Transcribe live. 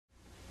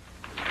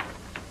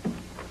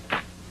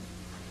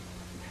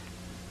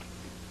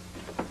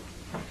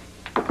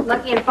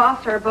Lucky and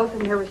Foster are both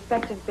in their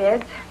respective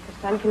beds. The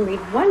son can read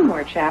one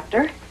more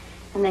chapter,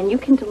 and then you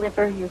can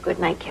deliver your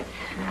goodnight kiss.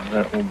 Well,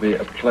 that will be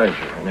a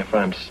pleasure. And if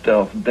I'm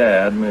stealth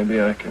dad,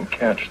 maybe I can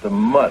catch the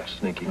mutt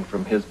sneaking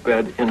from his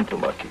bed into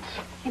Lucky's.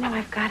 You know,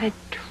 I've got to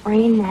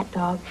train that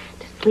dog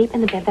to sleep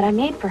in the bed that I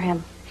made for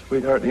him.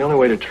 Sweetheart, the only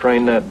way to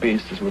train that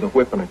beast is with a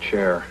whip and a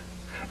chair.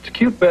 It's a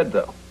cute bed,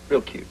 though.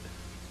 Real cute.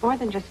 It's more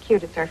than just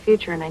cute. It's our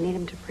future, and I need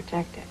him to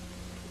protect it.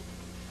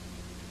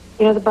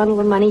 You know the bundle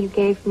of money you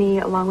gave me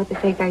along with the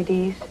fake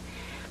IDs?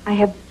 I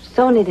have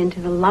sewn it into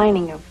the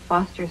lining of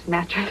Foster's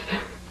mattress.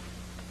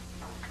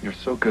 You're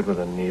so good with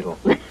a needle.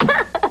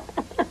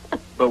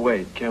 But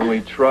wait, can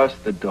we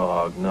trust the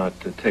dog not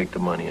to take the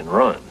money and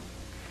run?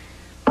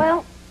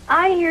 Well,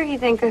 I hear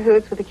he's in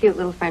cahoots with a cute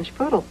little French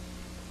poodle.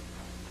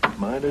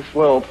 Might as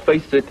well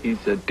face it,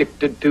 he's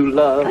addicted to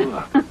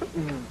love.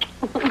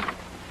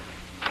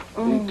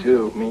 Me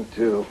too, me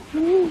too.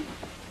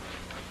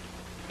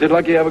 Did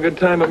Lucky have a good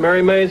time at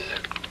Mary May's?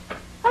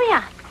 Oh,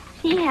 yeah.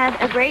 He had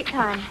a great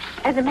time.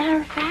 As a matter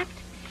of fact,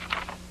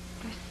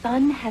 your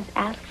son has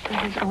asked for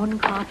his own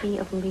copy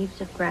of Leaves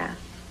of Grass.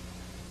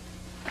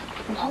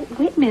 Walt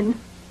Whitman.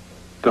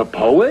 The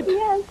poet?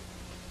 Yes.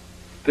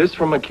 This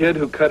from a kid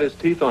who cut his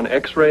teeth on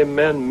X-ray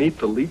Men Meet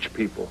the Leech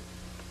People.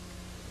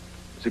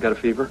 Has he got a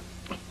fever?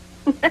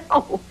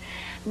 No.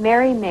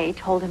 Mary May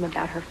told him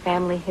about her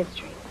family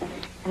history.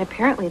 And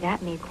apparently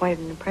that made quite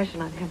an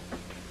impression on him.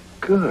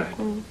 Good.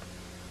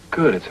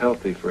 Good. It's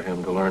healthy for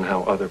him to learn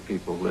how other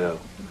people live.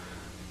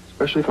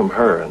 Especially from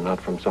her and not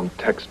from some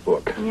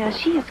textbook. Yeah,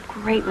 she is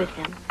great with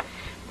him.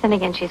 Then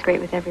again, she's great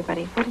with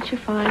everybody. What did you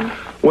find?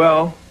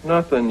 Well,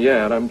 nothing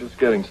yet. I'm just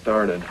getting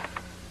started.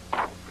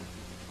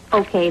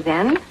 Okay,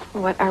 then.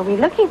 What are we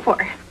looking for?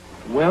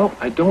 Well,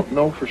 I don't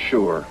know for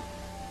sure.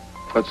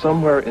 But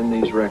somewhere in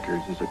these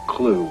records is a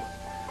clue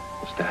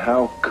as to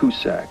how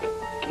Cusack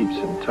keeps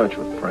in touch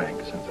with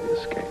Frank since he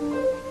escaped.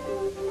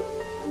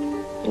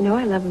 You know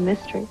I love a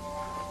mystery.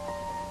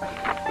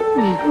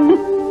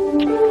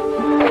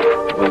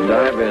 We'll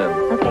dive in.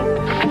 Okay.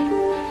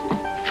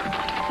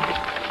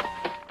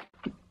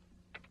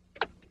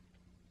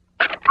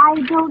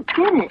 I don't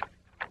get it.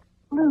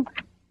 Luke,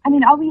 I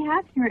mean, all we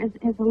have here is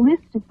a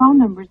list of phone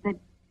numbers that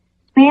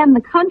span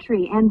the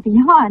country and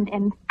beyond,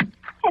 and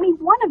any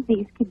one of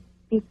these could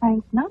be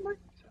Frank's number.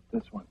 Except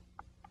this one.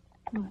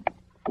 What?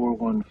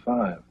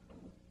 415.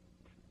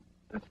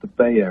 That's the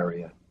Bay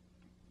Area.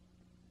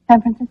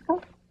 San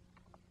Francisco?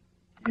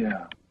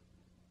 Yeah.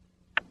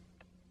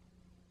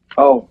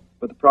 Oh,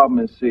 but the problem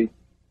is, see,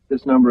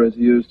 this number is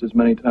used as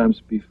many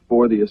times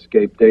before the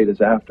escape date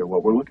as after.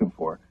 What we're looking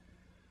for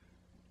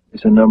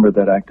is a number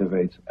that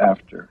activates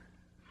after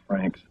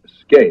Frank's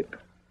escape.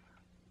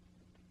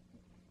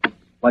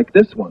 Like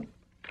this one.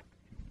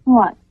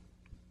 What?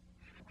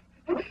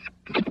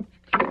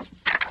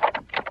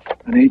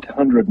 An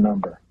 800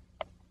 number.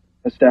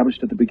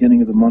 Established at the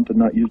beginning of the month and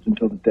not used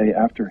until the day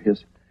after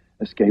his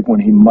escape when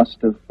he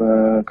must have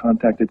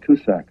contacted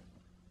Cusack.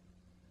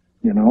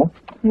 You know?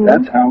 Mm-hmm.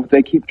 That's how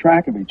they keep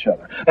track of each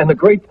other. And the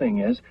great thing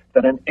is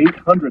that an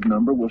 800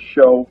 number will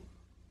show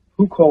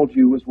who called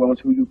you as well as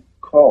who you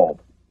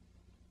called.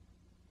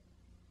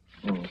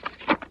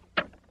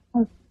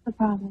 What's the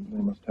problem?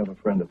 They must have a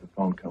friend at the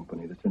phone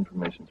company. This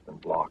information's been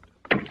blocked.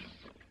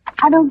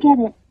 I don't get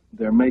it.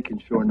 They're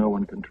making sure no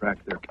one can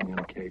track their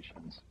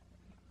communications.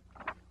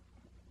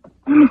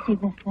 Let me see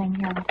this thing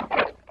here.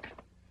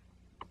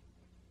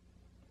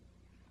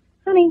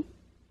 Honey,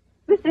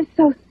 this is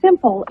so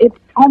simple, it's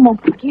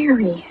almost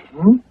scary.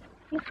 Hmm?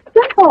 It's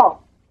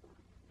simple.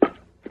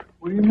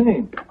 What do you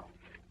mean?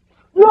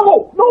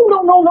 No!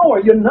 Are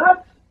you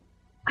nuts?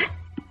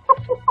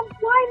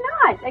 Why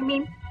not? I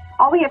mean,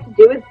 all we have to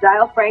do is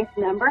dial Frank's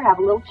number, have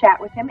a little chat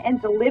with him,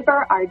 and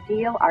deliver our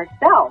deal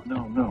ourselves.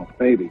 No,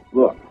 baby.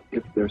 Look,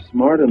 if they're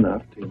smart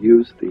enough to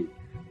use the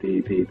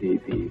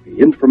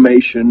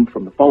information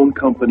from the phone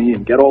company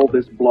and get all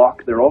this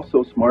blocked, they're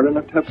also smart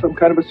enough to have some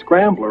kind of a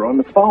scrambler on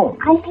the phone.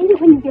 I hate it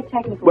when you get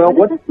technical. Well,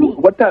 what does this mean?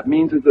 What that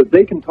means is that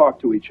they can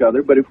talk to each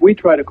other, but if we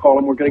try to call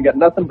them, we're going to get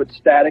nothing but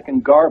static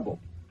and garble.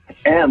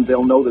 And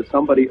they'll know that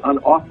somebody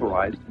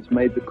unauthorized has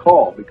made the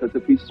call, because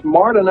if he's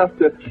smart enough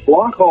to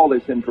block all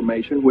this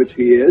information, which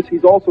he is,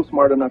 he's also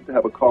smart enough to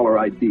have a caller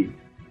ID.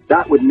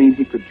 That would mean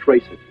he could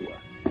trace it to her.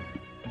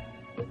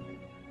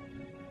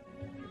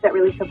 Is that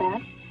really so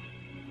bad?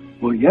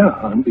 Well, yeah,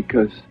 hon,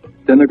 because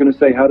then they're going to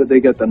say, how did they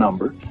get the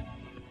number?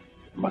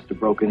 Must have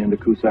broken into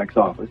Cusack's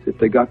office. If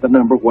they got the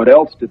number, what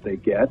else did they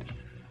get?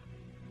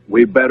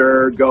 We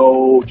better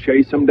go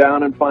chase them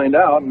down and find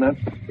out, and that's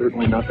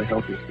certainly not the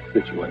healthiest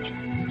situation.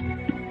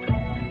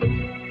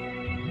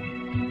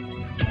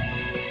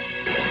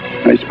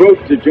 I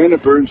spoke to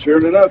Jennifer, and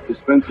sure enough, the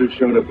Spencers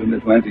showed up in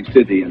Atlantic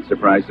City, and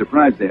surprise,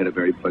 surprise, they had a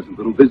very pleasant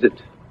little visit.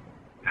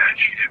 And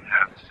she didn't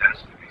have the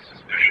sense to be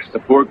suspicious. The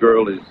poor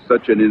girl is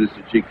such an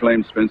innocent. She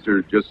claims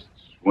Spencer just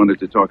wanted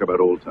to talk about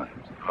old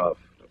times. Of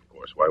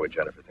course. Why would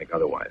Jennifer think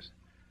otherwise?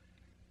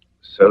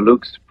 So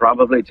Luke's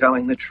probably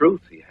telling the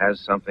truth. He has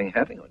something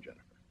heavy on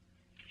Jennifer.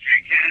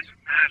 She can't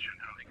imagine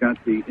how they got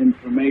the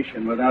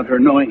information without her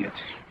knowing it.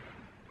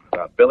 What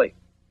about Billy?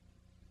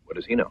 What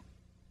does he know?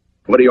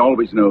 What he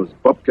always knows,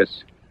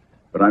 bupkis.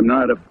 But I'm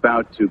not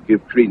about to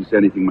give credence to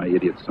anything my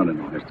idiot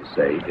son-in-law has to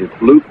say. If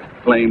Luke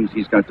claims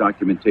he's got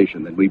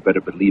documentation, then we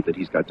better believe that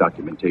he's got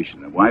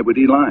documentation. And why would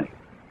he lie?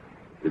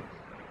 It's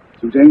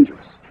too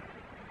dangerous.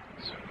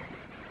 So,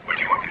 what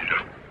do you want me to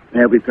do?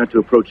 Yeah, we've got to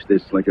approach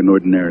this like an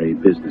ordinary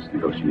business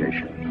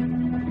negotiation.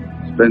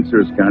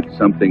 Spencer's got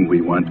something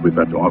we want. We've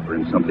got to offer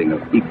him something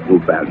of equal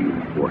value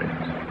for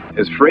it.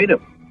 His freedom.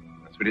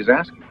 That's what he's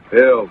asking.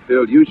 Phil,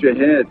 use your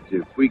head.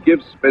 If we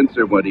give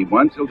Spencer what he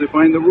wants, he'll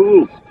define the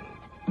rules.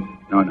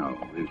 No.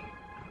 We've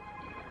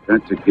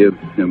got to give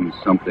him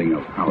something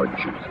of our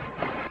choosing.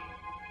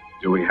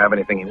 Do we have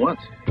anything he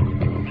wants?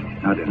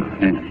 Not in our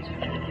hands.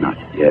 Not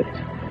yet.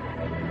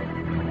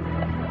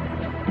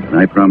 But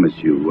I promise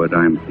you what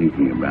I'm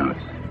thinking about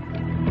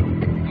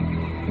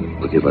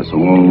will give us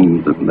all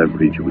the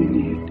leverage we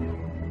need. What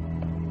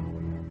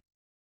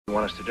do you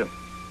want us to do?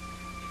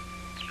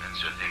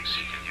 Spencer thinks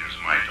he can use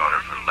my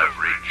daughter for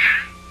leverage.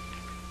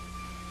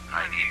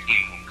 I need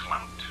equal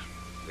clout.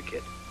 The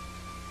kid?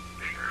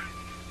 Bigger.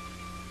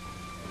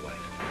 What?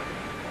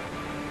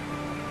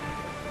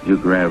 You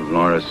grab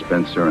Laura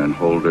Spencer and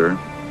hold her,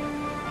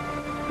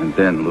 and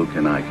then Luke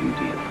and I can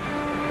deal.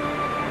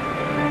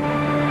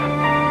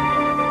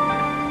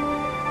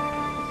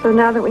 So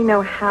now that we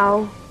know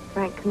how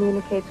Frank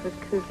communicates with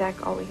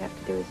Kuzak, all we have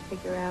to do is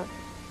figure out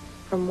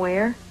from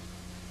where.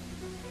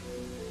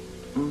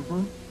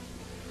 Mm-hmm.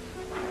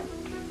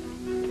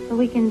 So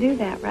we can do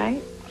that,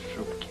 right?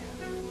 Sure we can.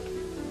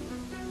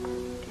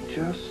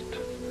 Just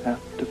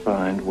have to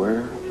find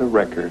where the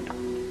record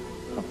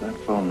of that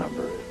phone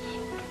number is.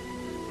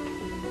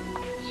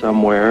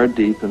 Somewhere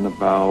deep in the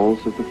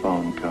bowels of the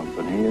phone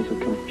company is a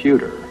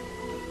computer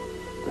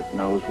that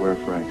knows where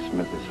Frank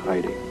Smith is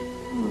hiding.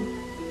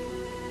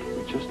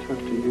 We just have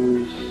to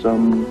use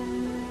some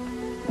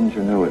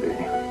ingenuity.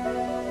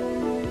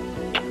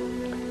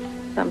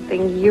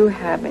 Something you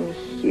have in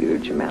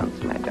huge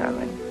amounts, my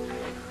darling.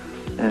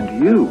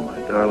 And you, my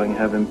darling,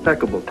 have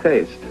impeccable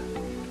taste.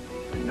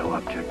 No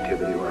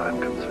objectivity where I'm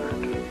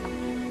concerned.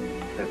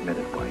 Admit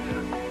it, wife.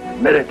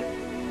 Admit it.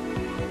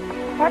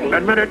 Honey.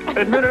 Admit it.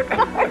 Admit it.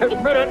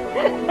 Admit it.